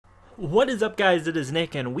What is up, guys? It is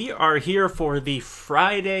Nick, and we are here for the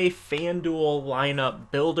Friday Fanduel lineup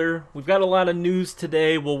builder. We've got a lot of news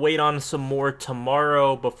today. We'll wait on some more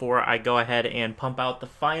tomorrow before I go ahead and pump out the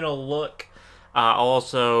final look. I'll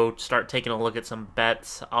also start taking a look at some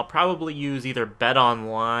bets. I'll probably use either Bet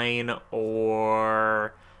Online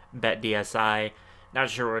or Bet DSI. Not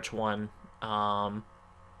sure which one. I'm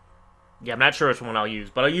not sure which one I'll use,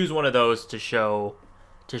 but I'll use one of those to show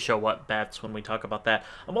what bets when we talk about that.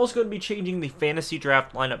 I'm also going to be changing the fantasy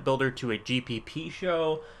draft lineup builder to a GPP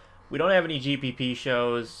show. We don't have any GPP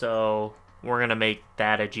shows, so we're going to make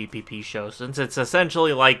that a GPP show. Since it's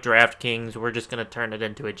essentially like DraftKings, we're just going to turn it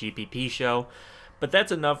into a GPP show. But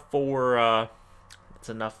that's enough for the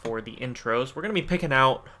intros. We're going to be picking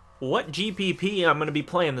out what GPP I'm going to be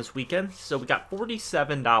playing this weekend. So we got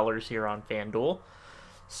 $47 here on FanDuel.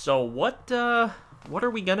 So what are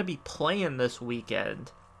we going to be playing this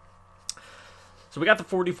weekend? So we got the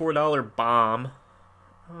 $44 bomb.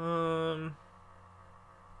 Can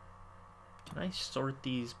I sort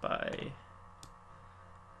these by...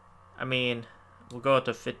 I mean, we'll go up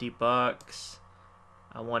to $50.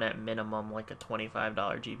 I want at minimum like a $25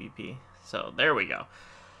 GBP. So there we go.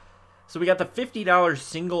 So we got the $50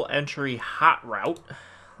 single entry hot route.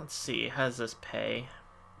 Let's see, how does this pay?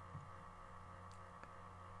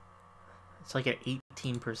 It's like an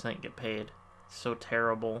 18% get paid. So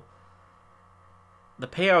terrible. The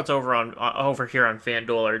payouts over here on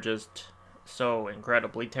FanDuel are just so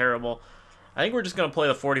incredibly terrible. I think we're just gonna play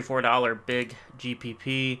the $44 big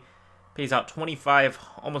GPP. Pays out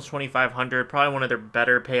almost $2,500. Probably one of their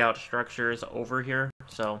better payout structures over here.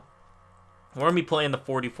 So we're gonna be playing the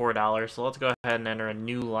 $44. So let's go ahead and enter a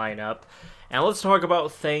new lineup. And let's talk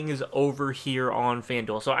about things over here on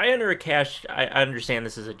FanDuel. So I enter a cash. I understand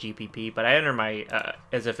this is a GPP, but I enter my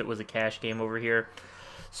as if it was a cash game over here.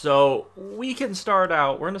 So we can start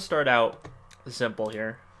out. We're gonna start out simple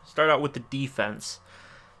here. Start out with the defense.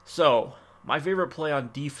 So my favorite play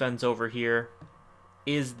on defense over here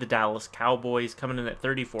is the Dallas Cowboys, coming in at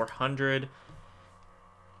 3,400.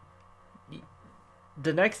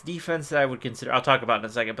 The next defense that I would consider, I'll talk about in a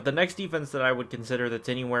second, but the next defense that I would consider that's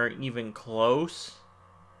anywhere even close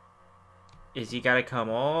is you got to come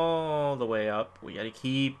all the way up. We got to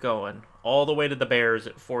keep going all the way to the Bears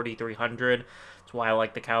at 4,300. That's why I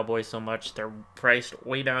like the Cowboys so much. They're priced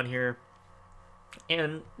way down here.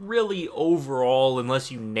 And really overall,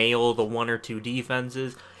 unless you nail the one or two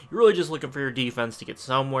defenses, you're really just looking for your defense to get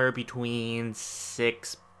somewhere between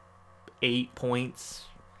 6, 8 points.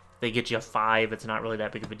 They get you a 5. It's not really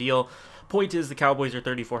that big of a deal. Point is, the Cowboys are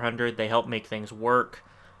 3,400. They help make things work.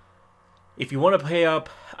 If you want to pay up,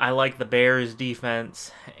 I like the Bears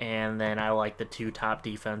defense, and then I like the two top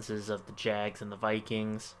defenses of the Jags and the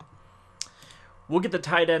Vikings. We'll get the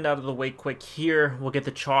tight end out of the way quick here. We'll get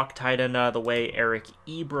the chalk tight end out of the way, Eric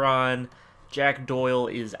Ebron. Jack Doyle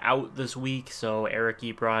is out this week, so Eric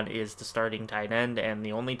Ebron is the starting tight end and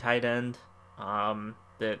the only tight end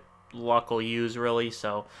that Luck will use, really.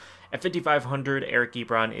 So at 5,500, Eric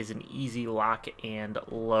Ebron is an easy lock and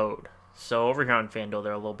load. So over here on FanDuel,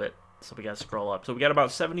 they're a little bit... So we got to scroll up. So we got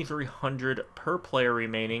about 7,300 per player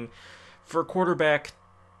remaining for quarterback,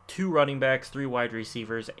 2 running backs, 3 wide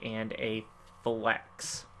receivers, and a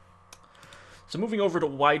flex. So moving over to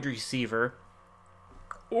wide receiver.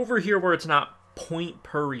 Over here where it's not point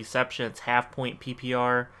per reception, it's half point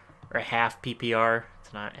PPR or half PPR.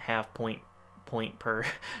 It's not half point per.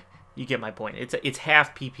 You get my point. It's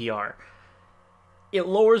half PPR. It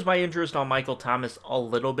lowers my interest on Michael Thomas a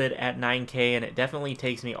little bit at 9K, and it definitely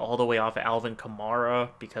takes me all the way off Alvin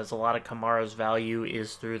Kamara because a lot of Kamara's value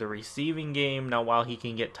is through the receiving game. Now, while he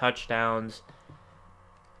can get touchdowns,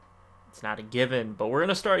 it's not a given. But we're going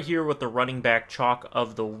to start here with the running back chalk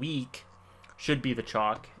of the week. Should be the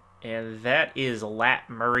chalk. And that is Lat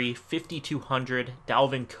Murray, 5,200.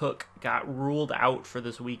 Dalvin Cook got ruled out for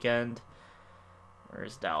this weekend.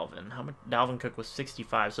 Where's Dalvin? Dalvin Cook was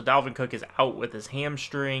 65. So Dalvin Cook is out with his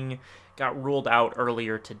hamstring. Got ruled out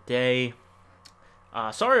earlier today.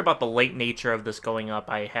 Sorry about the late nature of this going up.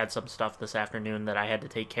 I had some stuff this afternoon that I had to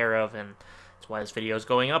take care of, and that's why this video is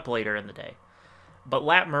going up later in the day. But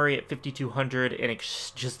Lat Murray at 5,200, and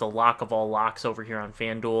it's just a lock of all locks over here on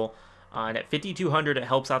FanDuel. And at 5,200, it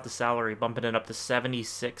helps out the salary, bumping it up to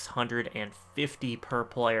 7,650 per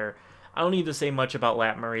player. I don't need to say much about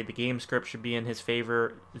Lat Murray. The game script should be in his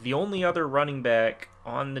favor. The only other running back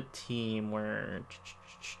on the team there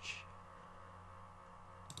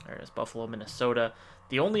it is, Buffalo, Minnesota.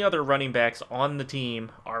 The only other running backs on the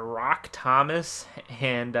team are Rock Thomas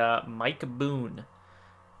and Mike Boone.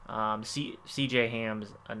 CJ Ham's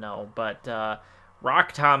a no, but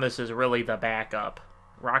Rock Thomas is really the backup.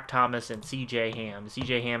 Rock Thomas and CJ Ham.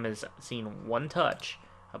 CJ Ham has seen 1 touch,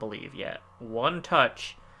 I believe. Yeah, 1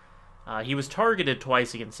 touch. He was targeted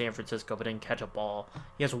twice against San Francisco, but didn't catch a ball.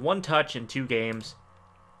 He has 1 touch in 2 games.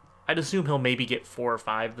 I'd assume he'll maybe get 4 or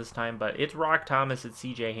 5 this time, but it's Rock Thomas and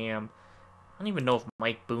CJ Ham. I don't even know if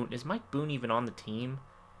Mike Boone... Is Mike Boone even on the team?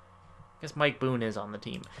 I guess Mike Boone is on the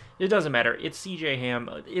team. It doesn't matter. It's CJ Ham.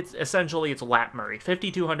 It's essentially Lat Murray.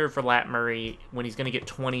 5,200 for Lat Murray when he's going to get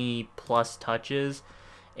 20-plus touches.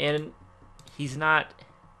 And he's not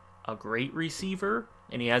a great receiver,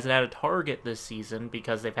 and he hasn't had a target this season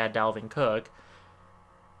because they've had Dalvin Cook.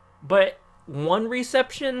 But 1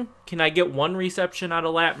 reception? Can I get 1 reception out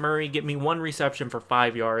of Lat Murray? Get me 1 reception for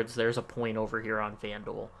 5 yards. There's a point over here on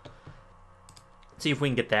Fanduel. See if we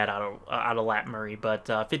can get that out of Lat Murray. But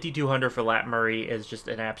 5,200 for Lat Murray is just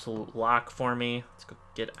an absolute lock for me. Let's go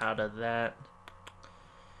get out of that.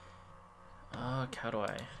 How do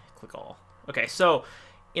I click all? Okay, so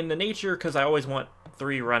in the nature, because I always want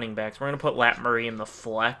 3 running backs, we're going to put Lat Murray in the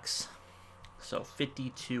flex. So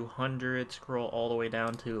 5,200, scroll all the way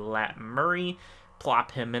down to Lat Murray,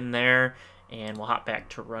 plop him in there, and we'll hop back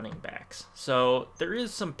to running backs. So there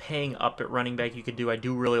is some paying up at running back you could do. I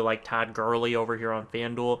do really like Todd Gurley over here on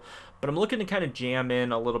FanDuel, but I'm looking to kind of jam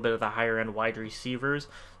in a little bit of the higher end wide receivers.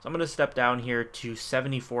 So I'm going to step down here to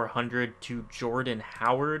 7,400 to Jordan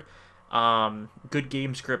Howard. Good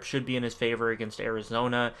game script should be in his favor against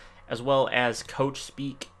Arizona, as well as coach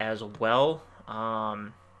speak as well.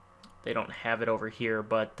 They don't have it over here,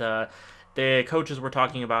 but the coaches were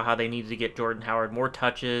talking about how they needed to get Jordan Howard more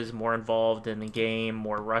touches, more involved in the game,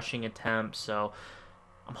 more rushing attempts. So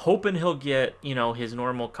I'm hoping he'll get, his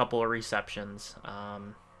normal couple of receptions.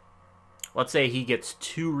 Let's say he gets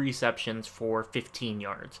 2 receptions for 15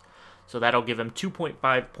 yards. So that'll give him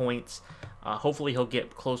 2.5 points. Hopefully he'll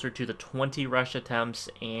get closer to the 20 rush attempts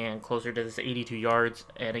and closer to this 82 yards.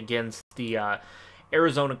 And against the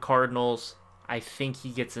Arizona Cardinals, I think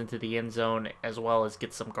he gets into the end zone as well as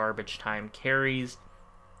gets some garbage time carries.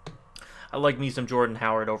 I like me some Jordan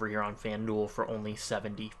Howard over here on FanDuel for only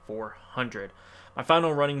 7,400. My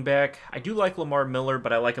final running back, I do like Lamar Miller,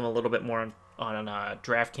 but I like him a little bit more on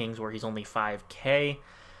DraftKings where he's only 5K.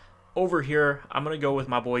 Over here, I'm going to go with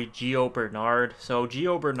my boy Gio Bernard. So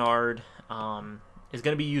Gio Bernard is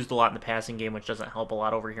going to be used a lot in the passing game, which doesn't help a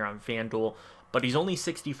lot over here on FanDuel. But he's only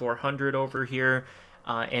 6,400 over here.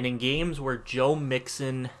 And in games where Joe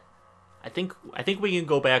Mixon, I think we can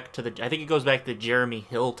go back to I think it goes back to Jeremy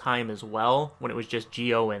Hill time as well, when it was just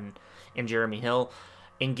Gio and Jeremy Hill.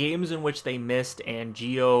 In games in which they missed and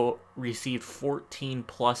Gio received 14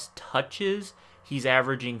 plus touches, he's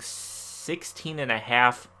averaging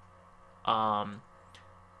 16.5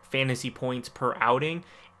 fantasy points per outing.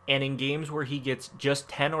 And in games where he gets just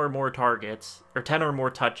 10 or more targets, or 10 or more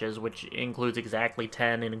touches, which includes exactly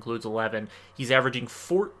 10 and includes 11, he's averaging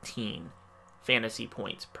 14 fantasy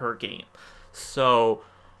points per game. So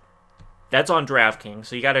that's on DraftKings,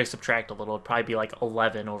 so you got to subtract a little. It'd probably be like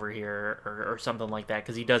 11 over here or something like that,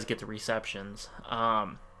 because he does get the receptions.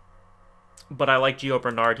 But I like Gio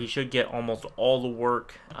Bernard. He should get almost all the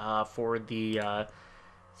work for the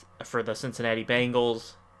Cincinnati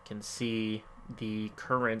Bengals. You can see the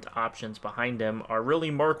current options behind him are really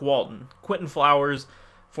Mark Walton, Quentin Flowers,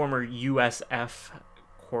 former USF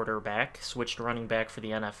quarterback, switched running back for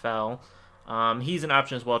the NFL. He's an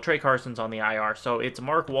option as well. Trey Carson's on the IR. So it's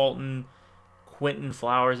Mark Walton, Quentin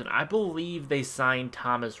Flowers, and I believe they signed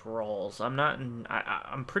Thomas Rawls.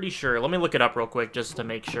 I'm pretty sure. Let me look it up real quick just to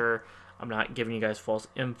make sure I'm not giving you guys false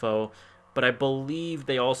info. But I believe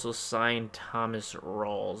they also signed Thomas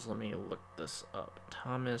Rawls. Let me look this up.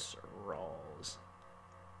 Thomas Rawls.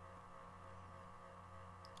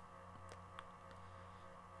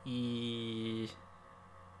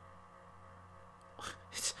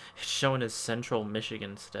 It's showing his Central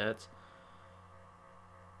Michigan stats.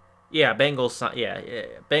 Yeah,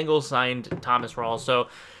 Bengals signed Thomas Rawls. So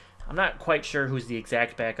I'm not quite sure who's the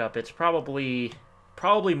exact backup. It's probably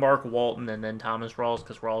Mark Walton and then Thomas Rawls,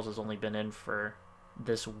 because Rawls has only been in for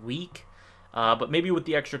this week. But maybe with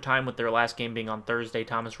the extra time, with their last game being on Thursday,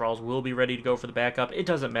 Thomas Rawls will be ready to go for the backup. It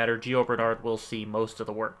doesn't matter. Gio Bernard will see most of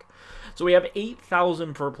the work. So we have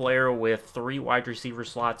 8,000 per player with 3 wide receiver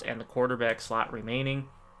slots and the quarterback slot remaining.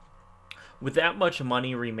 With that much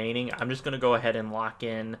money remaining, I'm just going to go ahead and lock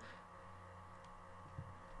in.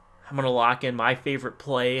 I'm going to lock in my favorite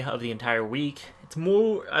play of the entire week.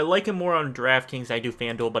 I like him more on DraftKings than I do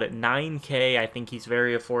FanDuel, but at 9K, I think he's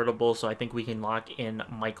very affordable, so I think we can lock in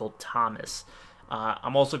Michael Thomas.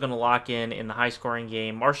 I'm also going to lock in the high-scoring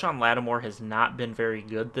game. Marshawn Lattimore has not been very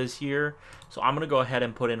good this year, so I'm going to go ahead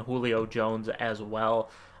and put in Julio Jones as well.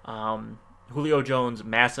 Julio Jones,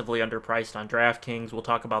 massively underpriced on DraftKings. We'll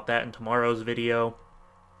talk about that in tomorrow's video.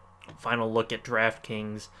 Final look at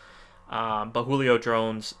DraftKings. But Julio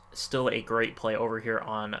Jones, still a great play over here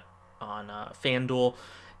on Fanduel.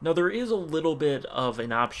 Now, there is a little bit of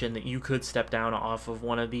an option that you could step down off of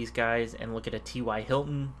one of these guys and look at a T.Y.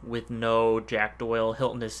 Hilton with no Jack Doyle.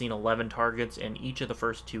 Hilton has seen 11 targets in each of the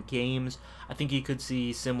first 2 games. I think you could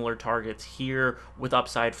see similar targets here with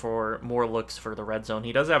upside for more looks for the red zone.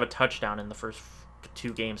 He does have a touchdown in the first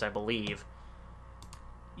 2 games, I believe.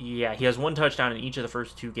 Yeah, he has 1 touchdown in each of the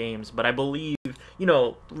first 2 games, but I believe, you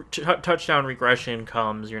know, touchdown regression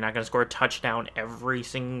comes. You're not going to score a touchdown every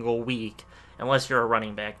single week. Unless you're a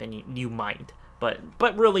running back, then you might. But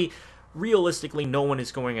really, realistically, no one is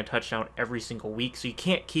scoring a touchdown every single week, so you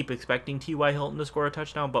can't keep expecting T.Y. Hilton to score a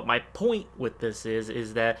touchdown. But my point with this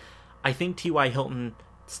is that I think T.Y. Hilton's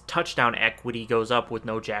touchdown equity goes up with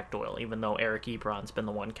no Jack Doyle, even though Eric Ebron's been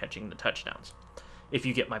the one catching the touchdowns, if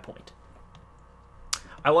you get my point.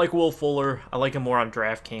 I like Will Fuller. I like him more on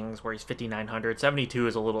DraftKings, where he's 5,900. 72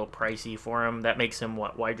 is a little pricey for him. That makes him,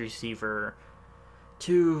 what, wide receiver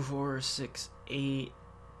 2, 4, 6, 8,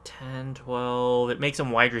 10, 12. It makes him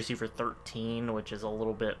wide receiver 13, which is a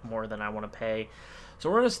little bit more than I want to pay. So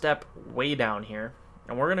we're going to step way down here,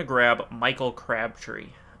 and we're going to grab Michael Crabtree.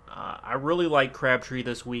 I really like Crabtree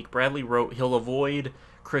this week. Bradley wrote he'll avoid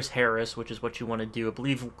Chris Harris, which is what you want to do. I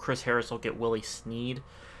believe Chris Harris will get Willie Snead.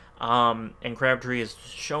 And Crabtree has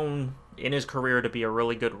shown in his career to be a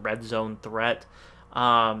really good red zone threat.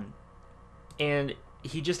 And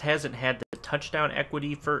he just hasn't had the touchdown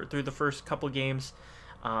equity through the first couple games.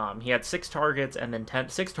 He had 6 targets and then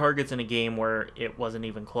 6 targets in a game where it wasn't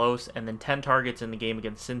even close, and then 10 targets in the game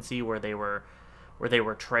against Cincy where they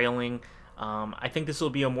were trailing. I think this will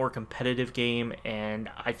be a more competitive game, and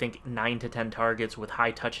I think 9 to 10 targets with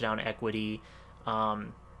high touchdown equity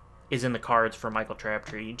is in the cards for Michael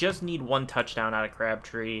Crabtree. You just need 1 touchdown out of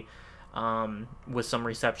Crabtree with some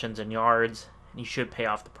receptions and yards. You should pay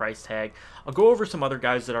off the price tag. I'll go over some other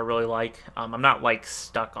guys that I really like. I'm not like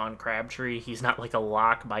stuck on Crabtree. He's not like a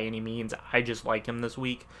lock by any means. I just like him this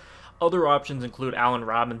week. Other options include Allen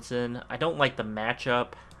Robinson. I don't like the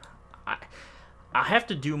matchup. I have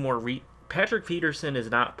to do more. Patrick Peterson is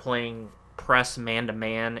not playing press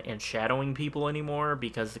man-to-man and shadowing people anymore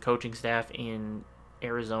because the coaching staff in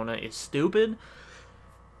Arizona is stupid.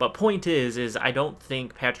 But point is I don't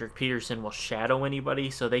think Patrick Peterson will shadow anybody,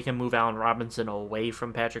 so they can move Allen Robinson away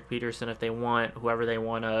from Patrick Peterson if they want, whoever they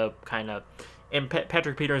want to kind of. And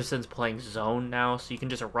Patrick Peterson's playing zone now, so you can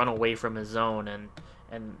just run away from his zone,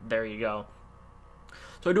 and there you go.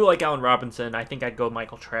 So I do like Allen Robinson. I think I'd go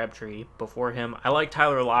Michael Crabtree before him. I like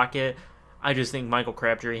Tyler Lockett. I just think Michael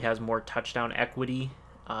Crabtree has more touchdown equity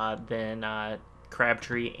than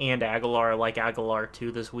Crabtree and Aguilar. I like Aguilar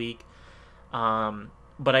too this week.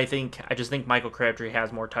 But I just think Michael Crabtree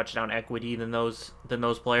has more touchdown equity than those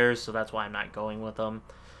players, so that's why I'm not going with them.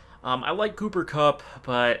 I like Cooper Kupp,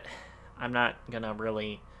 but I'm not gonna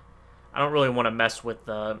really. I don't really want to mess with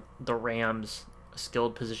the Rams'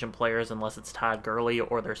 skilled position players unless it's Todd Gurley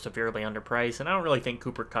or they're severely underpriced, and I don't really think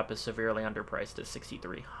Cooper Kupp is severely underpriced at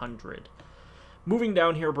 6,300. Moving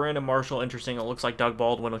down here, Brandon Marshall, interesting. It looks like Doug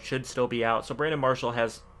Baldwin should still be out, so Brandon Marshall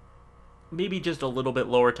has maybe just a little bit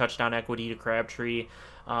lower touchdown equity to Crabtree.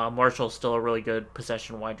 Marshall's still a really good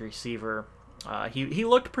possession wide receiver. He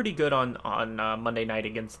looked pretty good on Monday night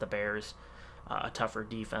against the Bears, a tougher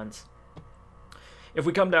defense. If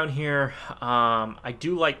we come down here, I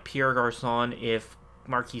do like Pierre Garçon if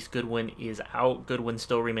Marquise Goodwin is out. Goodwin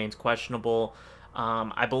still remains questionable.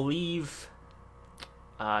 I believe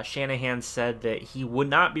Shanahan said that he would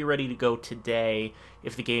not be ready to go today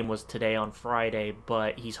if the game was today on Friday,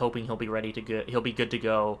 but he's hoping he'll be good to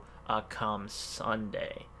go come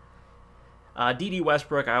Sunday. D.D.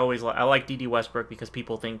 Westbrook, I like D.D. Westbrook because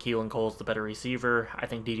people think Keelan Cole's the better receiver. I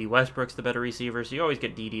think D.D. Westbrook's the better receiver, so you always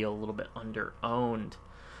get D.D. a little bit under-owned.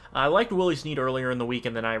 I liked Willie Snead earlier in the week,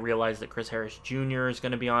 and then I realized that Chris Harris Jr. is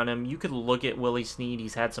going to be on him. You could look at Willie Snead.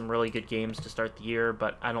 He's had some really good games to start the year,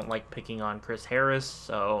 but I don't like picking on Chris Harris,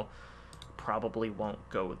 so probably won't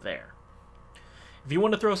go there. If you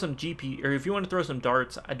want to throw some if you want to throw some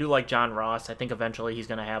darts, I do like John Ross. I think eventually he's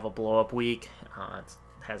going to have a blow-up week. It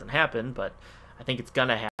hasn't happened, but I think it's going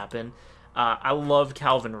to happen. I love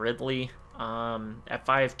Calvin Ridley. At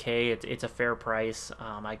 5K, it's a fair price.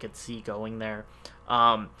 I could see going there.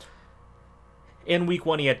 In week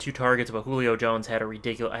 1, he had 2 targets, but Julio Jones had a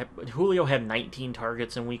ridiculous. Julio had 19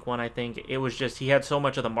 targets in week 1, I think. It was just he had so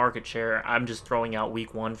much of the market share. I'm just throwing out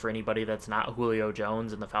week 1 for anybody that's not Julio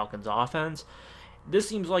Jones in the Falcons offense. This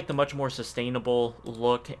seems like the much more sustainable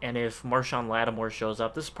look, and if Marshawn Lattimore shows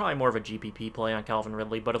up, this is probably more of a GPP play on Calvin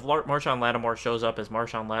Ridley, but if Marshawn Lattimore shows up as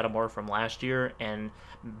Marshawn Lattimore from last year and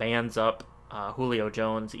bands up Julio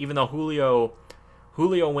Jones, even though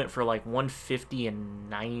Julio went for like 150 and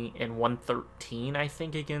 113, I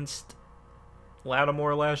think, against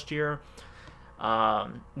Lattimore last year,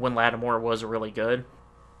 when Lattimore was really good.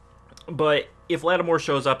 But if Lattimore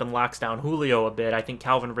shows up and locks down Julio a bit, I think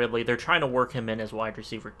Calvin Ridley, they're trying to work him in as wide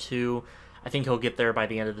receiver 2. I think he'll get there by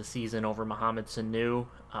the end of the season over Mohamed Sanu.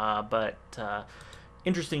 But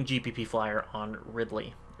interesting GPP flyer on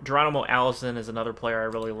Ridley. Geronimo Allison is another player I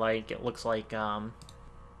really like. It looks like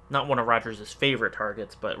not one of Rodgers' favorite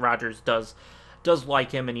targets, but Rodgers does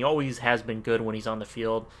like him, and he always has been good when he's on the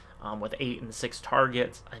field. With 8 and 6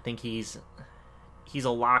 targets, I think he's a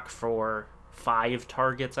lock for 5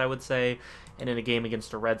 targets, I would say, and in a game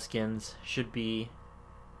against the Redskins should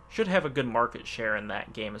have a good market share in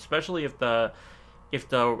that game, especially if the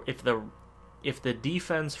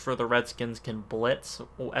defense for the Redskins can blitz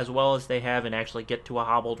as well as they have and actually get to a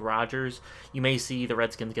hobbled Rodgers. You may see the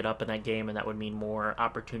Redskins get up in that game, and that would mean more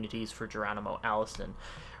opportunities for Geronimo Allison.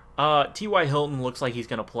 T.Y. Hilton looks like he's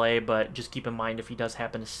going to play, but just keep in mind if he does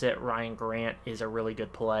happen to sit, Ryan Grant is a really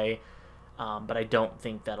good play. But I don't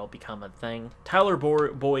think that'll become a thing. Tyler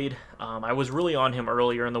Boyd, I was really on him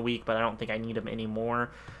earlier in the week, but I don't think I need him anymore.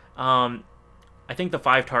 I think the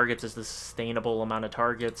 5 targets is the sustainable amount of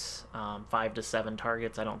targets. 5 to 7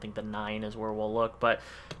 targets. I don't think the 9 is where we'll look, but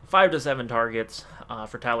 5 to 7 targets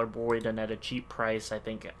for Tyler Boyd, and at a cheap price, I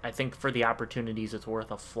think for the opportunities, it's worth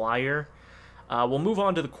a flyer. We'll move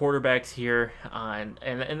on to the quarterbacks here, and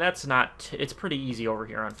that's not. It's pretty easy over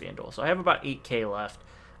here on Fanduel. So I have about 8K left.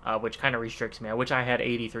 Which kind of restricts me. I wish I had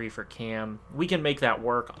 83 for Cam. We can make that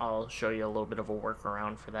work. I'll show you a little bit of a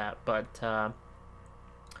workaround for that. But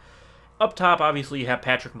up top, obviously, you have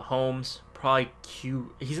Patrick Mahomes. Probably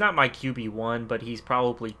he's not my QB1, but he's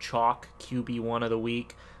probably chalk QB1 of the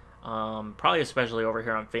week. Probably especially over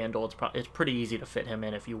here on FanDuel. It's pretty easy to fit him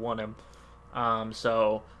in if you want him.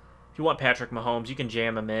 So if you want Patrick Mahomes, you can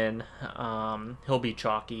jam him in. He'll be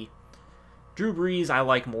chalky. Drew Brees I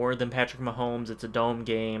like more than Patrick Mahomes. It's a dome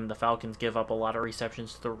game. The Falcons give up a lot of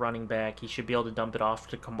receptions to the running back. He should be able to dump it off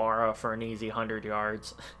to Kamara for an easy 100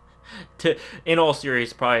 yards. In all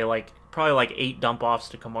seriousness, probably like 8 dump offs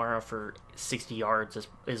to Kamara for 60 yards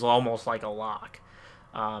is almost like a lock.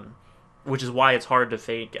 Which is why it's hard to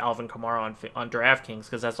fake Alvin Kamara on DraftKings,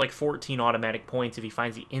 because that's like 14 automatic points. If he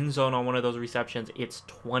finds the end zone on one of those receptions, it's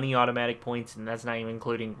 20 automatic points, and that's not even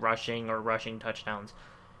including rushing or rushing touchdowns.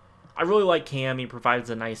 I really like Cam. He provides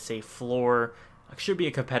a nice, safe floor. It should be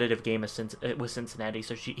a competitive game with Cincinnati,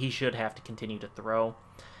 so he should have to continue to throw.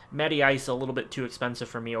 Matty Ice, a little bit too expensive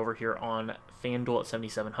for me over here on FanDuel at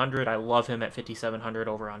 7,700. I love him at 5,700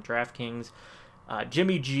 over on DraftKings.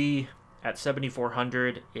 Jimmy G at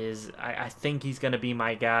 7,400 I think he's going to be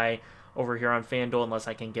my guy over here on FanDuel unless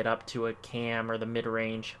I can get up to a Cam or the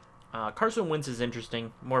mid-range. Carson Wentz is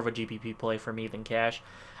interesting, more of a GPP play for me than cash.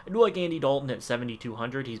 I do like Andy Dalton at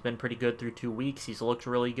 7,200. He's been pretty good through 2 weeks. He's looked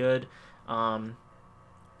really good. And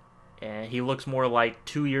he looks more like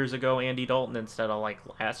 2 years ago Andy Dalton instead of like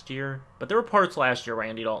last year. But there were parts last year where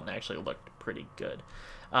Andy Dalton actually looked pretty good.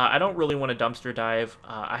 I don't really want to dumpster dive.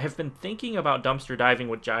 I have been thinking about dumpster diving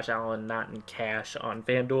with Josh Allen not in cash on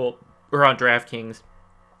FanDuel or on DraftKings.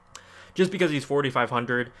 Just because he's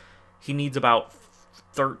 4,500, he needs about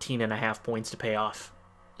 13.5 points to pay off,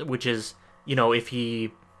 which is, if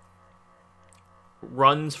he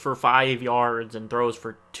runs for 5 yards and throws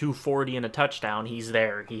for 240 and a touchdown, he's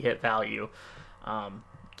there. He hit value.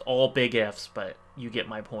 All big ifs, but you get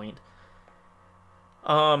my point.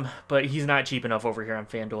 But he's not cheap enough over here on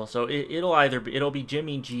FanDuel, so it'll be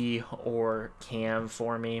Jimmy G or Cam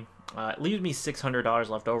for me. It leaves me $600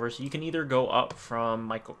 left over, so you can either go up from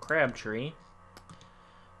Michael Crabtree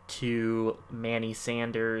to Manny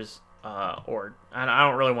Sanders, or I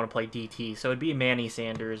don't really want to play DT, so it'd be Manny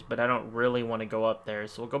Sanders, but I don't really want to go up there,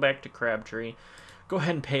 so we'll go back to Crabtree. Go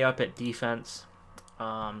ahead and pay up at defense.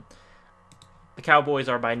 The Cowboys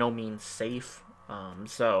are by no means safe,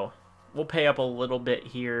 so we'll pay up a little bit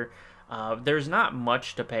here. There's not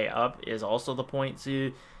much to pay up is also the point.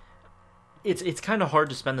 So it's kind of hard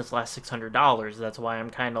to spend this last $600. That's why I'm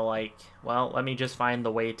kind of like, well, let me just find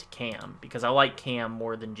the way to Cam, because I like Cam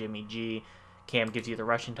more than Jimmy G. Cam gives you the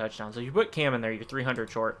rushing touchdown. So if you put Cam in there, you're 300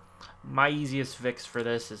 short. My easiest fix for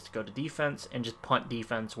this is to go to defense and just punt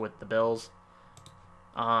defense with the Bills.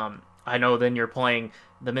 I know then you're playing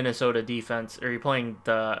the Minnesota defense, or you're playing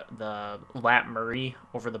the Lat Murray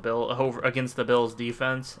over against the Bills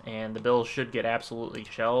defense, and the Bills should get absolutely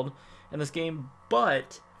shelled. in this game,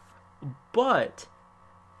 but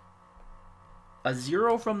a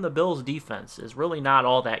 0 from the Bills defense is really not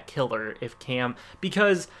all that killer if Cam,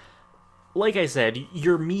 because like I said,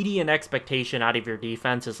 your median expectation out of your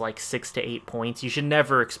defense is like 6 to 8 points. You should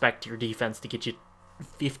never expect your defense to get you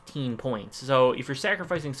 15 points. So if you're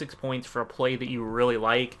sacrificing 6 points for a play that you really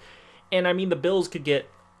like, and I mean the Bills could get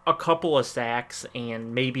a couple of sacks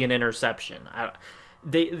and maybe an interception.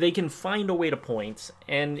 They can find a way to points,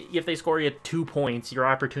 and if they score you 2 points, your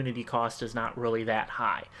opportunity cost is not really that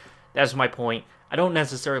high. That's my point. I don't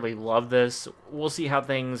necessarily love this. We'll see how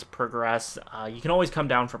things progress. You can always come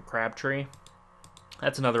down from Crabtree.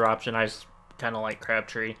 That's another option. I just kind of like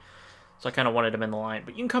Crabtree, so I kind of wanted him in the line.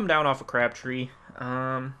 But you can come down off of Crabtree.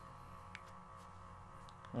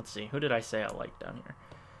 Let's see. Who did I say I liked down here?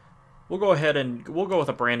 We'll go ahead and we'll go with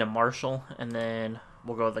a Brandon Marshall, and then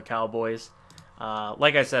we'll go with the Cowboys.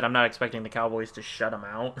 Like I said, I'm not expecting the Cowboys to shut them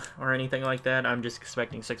out or anything like that. I'm just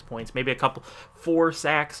expecting 6 points. Maybe 4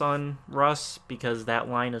 sacks on Russ because that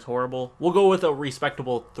line is horrible. We'll go with a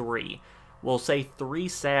respectable 3. We'll say 3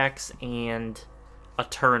 sacks and a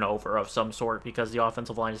turnover of some sort because the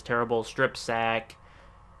offensive line is terrible. Strip sack,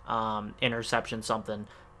 interception, something.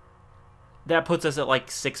 That puts us at like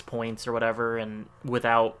 6 points or whatever, and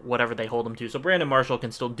without whatever they hold him to. So Brandon Marshall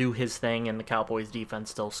can still do his thing, and the Cowboys defense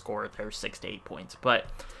still score their 6 to 8 points. But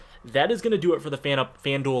that is going to do it for the FanDuel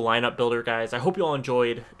lineup builder, guys. I hope you all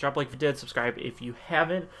enjoyed. Drop a like if you did, subscribe if you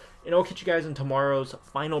haven't, and I'll catch you guys in tomorrow's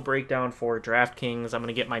final breakdown for DraftKings. I'm going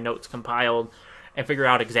to get my notes compiled and figure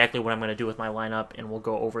out exactly what I'm going to do with my lineup, and we'll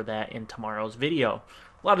go over that in tomorrow's video.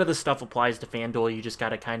 A lot of this stuff applies to FanDuel. You just got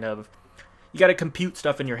to you got to compute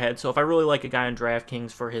stuff in your head. So if I really like a guy on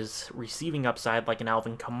DraftKings for his receiving upside, like an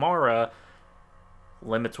Alvin Kamara,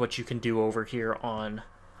 limits what you can do over here on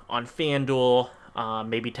FanDuel.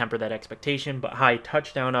 Maybe temper that expectation. But high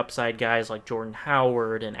touchdown upside guys like Jordan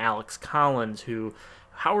Howard and Alex Collins, who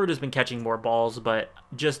Howard has been catching more balls, but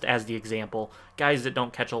just as the example, guys that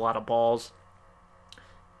don't catch a lot of balls,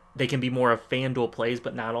 they can be more of FanDuel plays,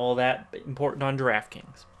 but not all that important on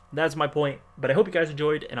DraftKings. That's my point, but I hope you guys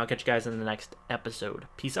enjoyed, and I'll catch you guys in the next episode.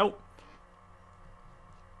 Peace out.